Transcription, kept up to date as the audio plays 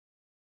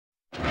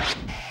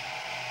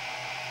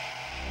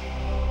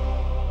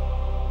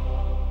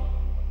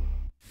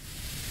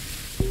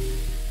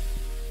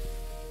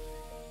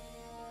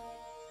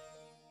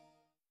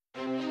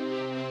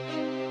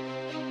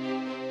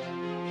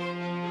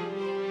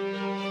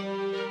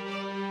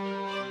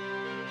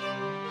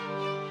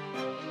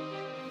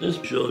This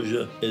shows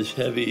you as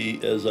heavy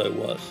as I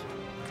was.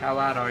 How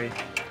light are you?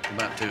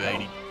 About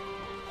 280.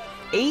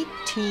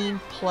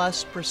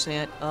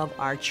 18+% of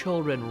our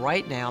children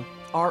right now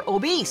are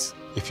obese.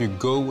 If you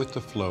go with the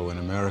flow in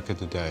America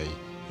today,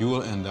 you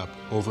will end up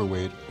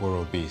overweight or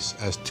obese,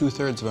 as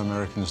 2/3 of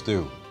Americans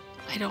do.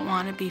 I don't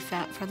want to be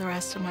fat for the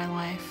rest of my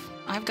life.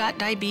 I've got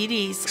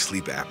diabetes,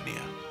 Sleep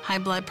apnea. high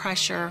blood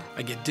pressure.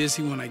 I get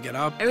dizzy when I get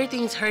up.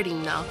 Everything's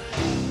hurting now.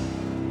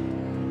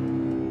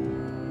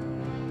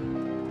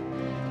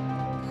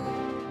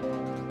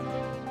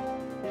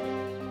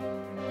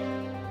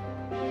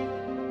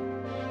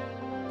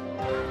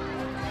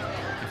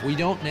 If we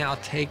don't now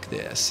take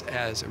this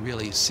as a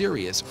really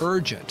serious,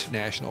 urgent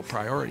national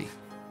priority,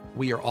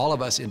 we are, all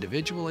of us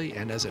individually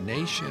and as a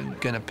nation,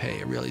 going to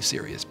pay a really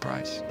serious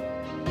price.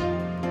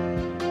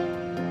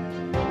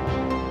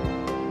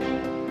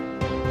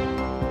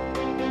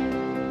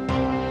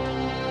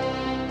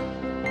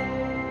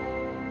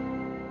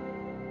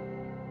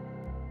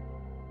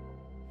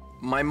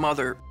 My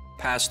mother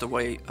passed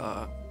away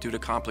due to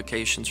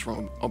complications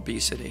from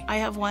obesity. I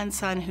have one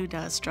son who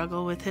does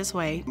struggle with his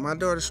weight. My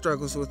daughter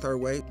struggles with her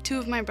weight. 2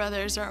 of my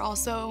brothers are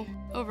also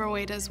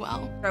overweight as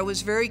well. I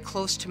was very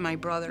close to my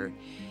brother.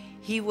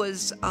 He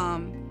was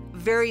a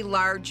very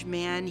large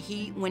man.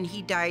 When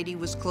he died, he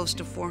was close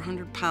to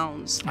 400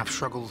 pounds. I've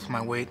struggled with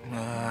my weight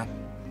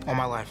all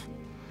my life.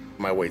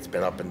 My weight's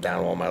been up and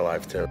down all my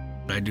life, too.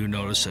 I do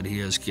notice that he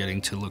is getting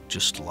to look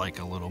just like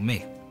a little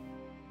me.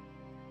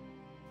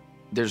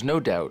 There's no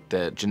doubt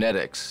that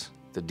genetics,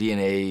 the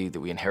DNA that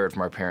we inherit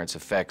from our parents,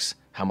 affects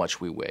how much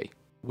we weigh.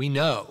 We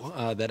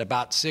know that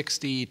about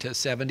 60 to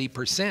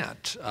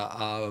 70%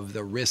 of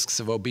the risks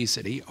of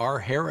obesity are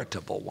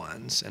heritable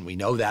ones, and we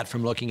know that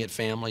from looking at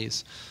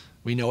families.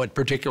 We know it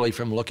particularly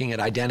from looking at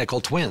identical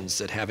twins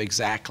that have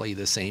exactly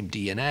the same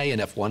DNA, and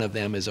if one of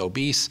them is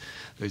obese,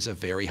 there's a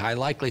very high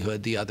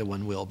likelihood the other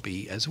one will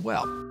be as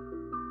well.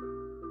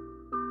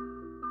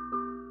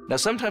 Now,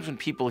 sometimes when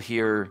people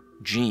hear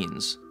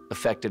genes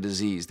affect a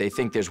disease, they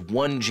think there's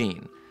one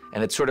gene,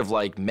 and it's sort of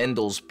like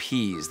Mendel's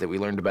peas that we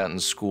learned about in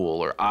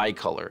school, or eye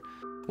color.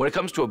 When it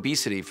comes to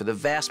obesity, for the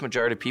vast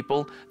majority of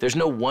people, there's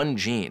no one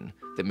gene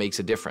that makes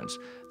a difference.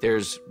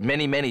 There's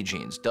many, many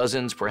genes,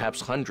 dozens, perhaps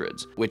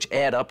hundreds, which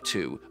add up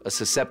to a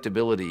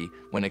susceptibility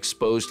when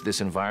exposed to this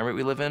environment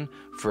we live in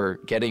for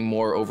getting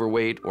more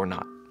overweight or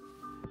not.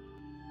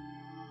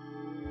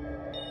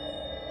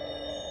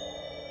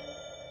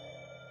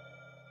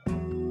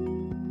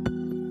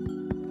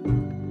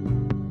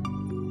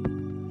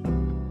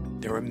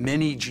 There are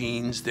many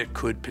genes that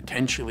could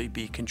potentially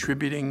be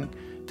contributing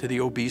to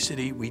the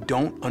obesity. We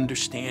don't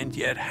understand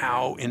yet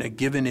how, in a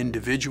given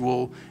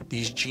individual,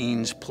 these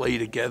genes play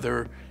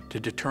together to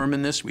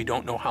determine this. We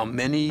don't know how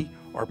many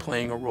are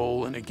playing a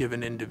role in a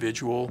given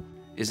individual.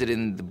 Is it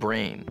in the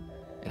brain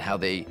and how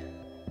they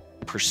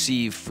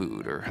perceive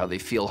food or how they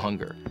feel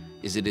hunger?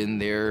 Is it in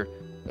their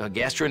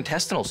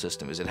gastrointestinal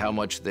system? Is it how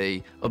much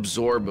they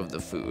absorb of the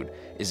food?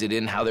 Is it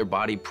in how their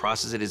body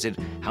processes it? Is it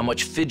how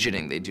much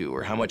fidgeting they do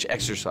or how much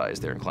exercise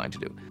they're inclined to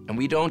do? And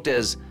we don't,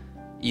 as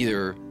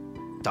either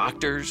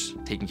doctors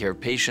taking care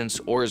of patients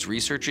or as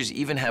researchers,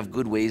 even have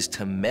good ways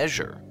to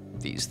measure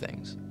these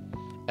things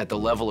at the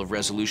level of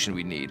resolution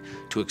we need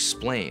to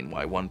explain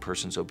why one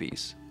person's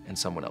obese and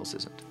someone else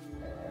isn't.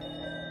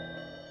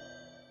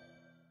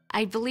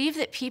 I believe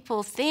that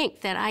people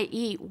think that I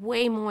eat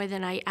way more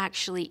than I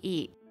actually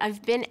eat.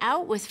 I've been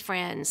out with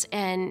friends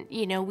and,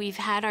 we've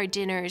had our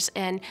dinners,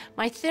 and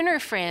my thinner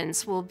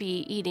friends will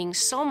be eating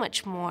so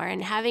much more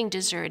and having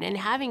dessert and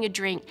having a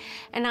drink,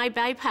 and I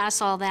bypass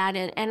all that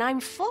and I'm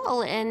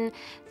full, and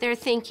they're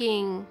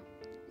thinking,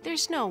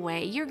 there's no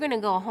way, you're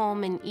gonna go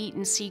home and eat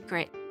in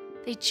secret.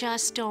 They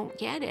just don't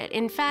get it.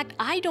 In fact,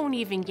 I don't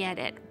even get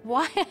it.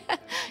 Why,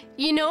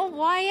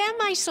 why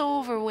am I so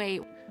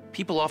overweight?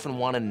 People often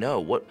want to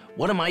know,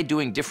 what am I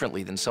doing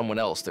differently than someone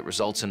else that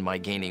results in my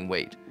gaining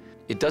weight?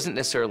 It doesn't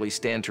necessarily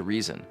stand to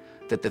reason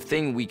that the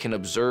thing we can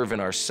observe in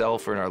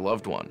ourselves or in our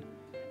loved one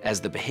as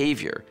the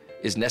behavior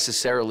is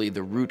necessarily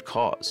the root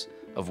cause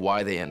of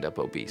why they end up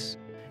obese.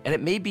 And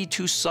it may be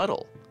too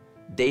subtle,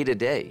 day to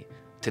day,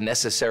 to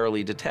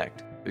necessarily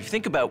detect. If you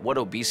think about what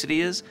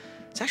obesity is,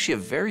 it's actually a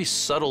very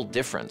subtle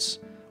difference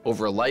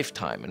over a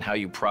lifetime in how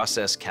you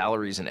process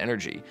calories and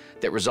energy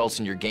that results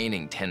in your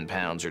gaining 10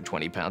 pounds or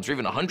 20 pounds or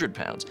even 100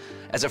 pounds.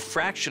 As a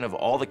fraction of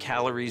all the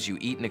calories you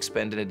eat and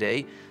expend in a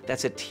day,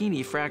 that's a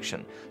teeny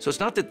fraction. So it's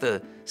not that the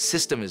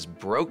system is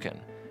broken,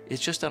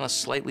 it's just on a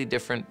slightly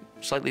different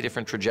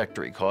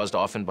trajectory caused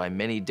often by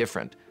many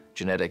different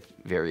genetic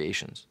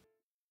variations.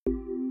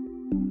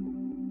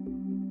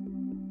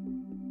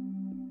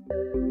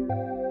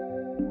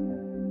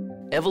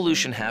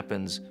 Evolution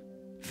happens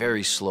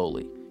very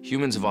slowly.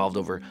 Humans evolved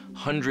over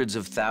hundreds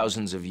of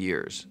thousands of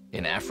years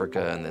in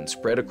Africa and then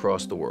spread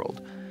across the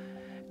world.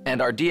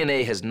 And our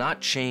DNA has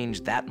not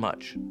changed that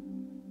much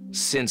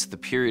since the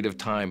period of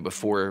time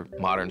before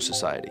modern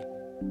society.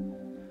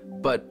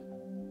 But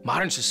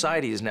modern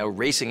society is now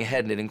racing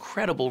ahead at an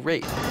incredible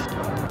rate.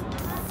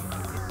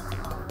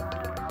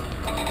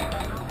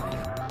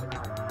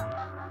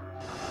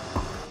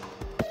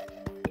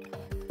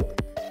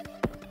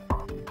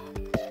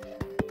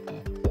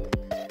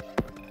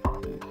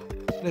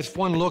 if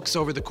one looks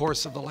over the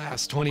course of the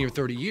last 20 or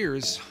 30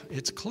 years,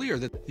 it's clear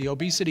that the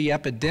obesity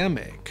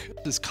epidemic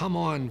has come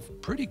on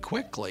pretty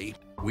quickly.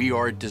 We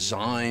are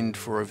designed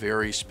for a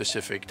very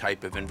specific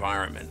type of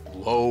environment.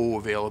 Low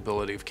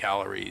availability of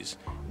calories,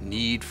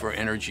 need for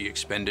energy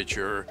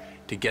expenditure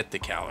to get the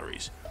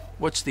calories.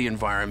 What's the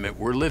environment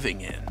we're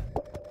living in?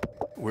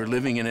 We're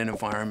living in an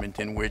environment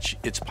in which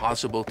it's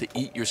possible to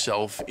eat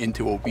yourself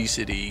into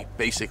obesity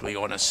basically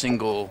on a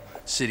single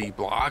city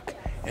block,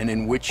 and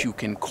in which you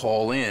can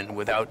call in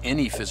without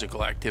any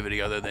physical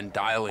activity other than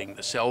dialing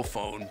the cell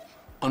phone,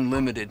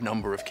 unlimited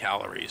number of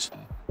calories.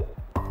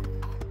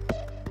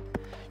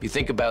 You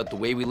think about the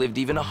way we lived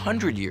even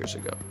 100 years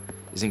ago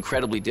is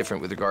incredibly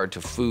different with regard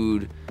to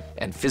food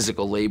and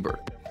physical labor.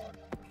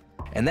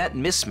 And that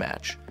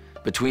mismatch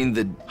between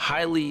the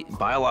highly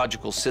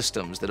biological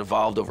systems that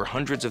evolved over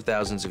hundreds of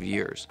thousands of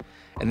years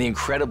and the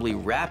incredibly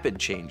rapid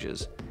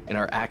changes in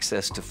our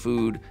access to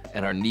food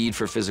and our need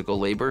for physical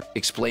labor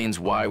explains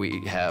why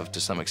we have, to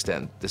some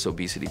extent, this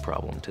obesity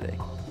problem today.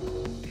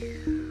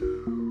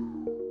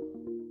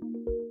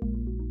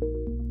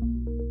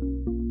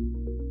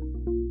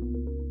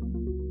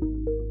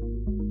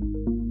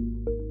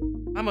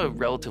 I'm a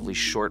relatively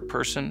short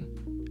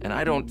person, and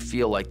I don't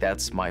feel like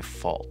that's my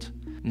fault.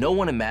 No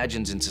one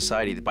imagines in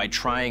society that by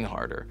trying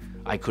harder,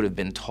 I could have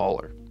been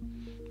taller.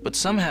 But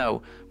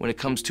somehow, when it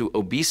comes to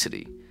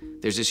obesity,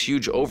 there's this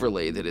huge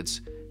overlay that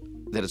it's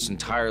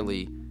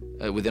entirely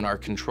within our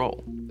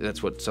control.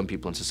 That's what some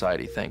people in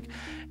society think.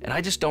 And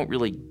I just don't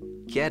really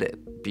get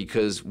it,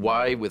 because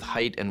why with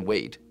height and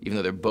weight, even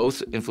though they're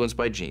both influenced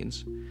by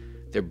genes,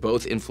 they're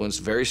both influenced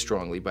very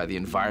strongly by the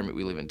environment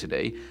we live in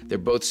today. They're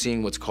both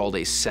seeing what's called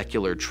a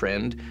secular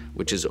trend,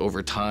 which is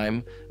over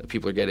time,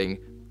 people are getting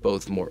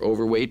both more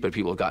overweight, but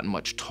people have gotten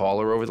much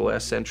taller over the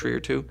last century or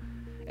two.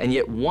 And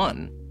yet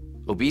one,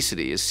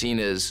 obesity, is seen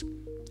as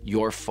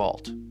your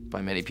fault by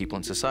many people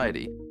in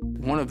society.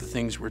 One of the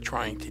things we're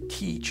trying to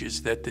teach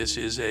is that this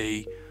is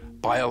a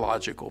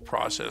biological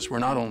process. We're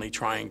not only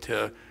trying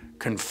to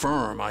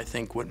confirm, I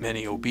think, what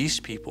many obese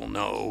people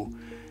know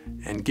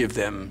and give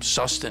them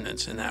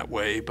sustenance in that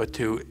way, but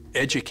to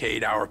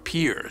educate our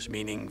peers,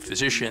 meaning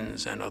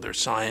physicians and other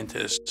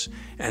scientists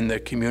and the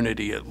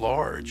community at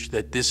large,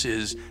 that this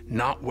is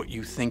not what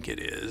you think it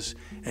is.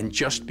 And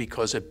just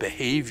because a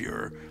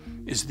behavior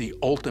is the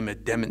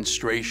ultimate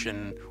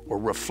demonstration or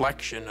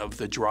reflection of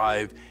the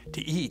drive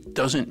to eat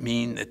doesn't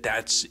mean that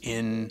that's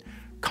in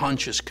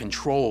conscious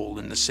control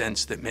in the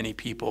sense that many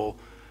people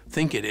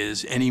think it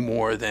is, any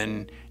more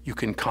than you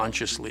can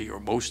consciously, or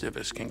most of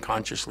us can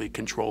consciously,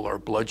 control our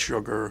blood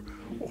sugar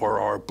or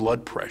our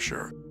blood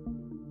pressure.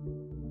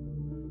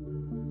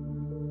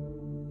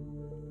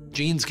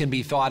 Genes can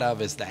be thought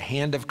of as the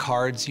hand of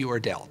cards you are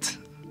dealt.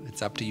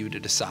 It's up to you to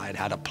decide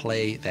how to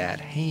play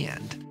that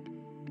hand.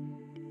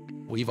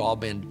 We've all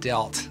been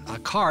dealt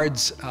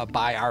cards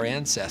by our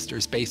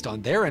ancestors based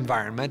on their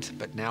environment,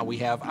 but now we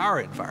have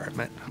our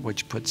environment,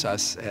 which puts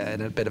us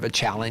in a bit of a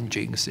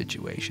challenging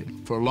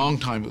situation. For a long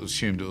time, it was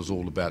assumed it was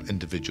all about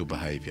individual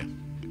behavior.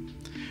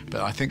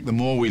 But I think the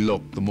more we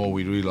look, the more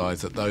we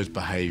realize that those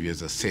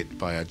behaviors are set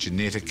by our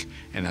genetic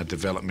and our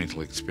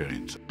developmental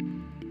experience.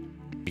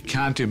 We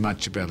can't do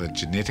much about a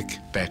genetic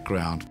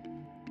background.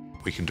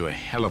 We can do a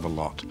hell of a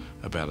lot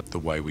about the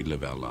way we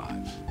live our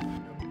lives.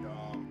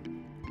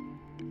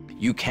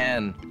 You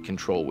can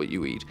control what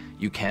you eat.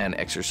 You can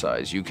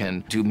exercise. You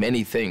can do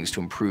many things to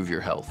improve your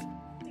health.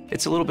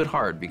 It's a little bit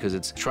hard because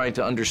it's trying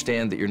to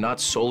understand that you're not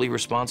solely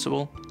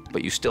responsible,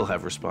 but you still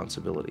have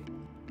responsibility.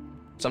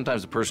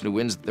 Sometimes the person who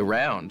wins the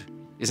round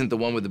isn't the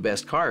one with the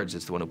best cards,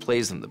 it's the one who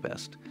plays them the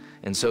best.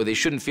 And so they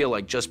shouldn't feel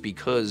like just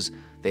because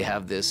they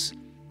have this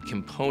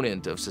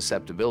component of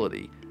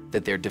susceptibility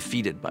that they're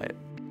defeated by it.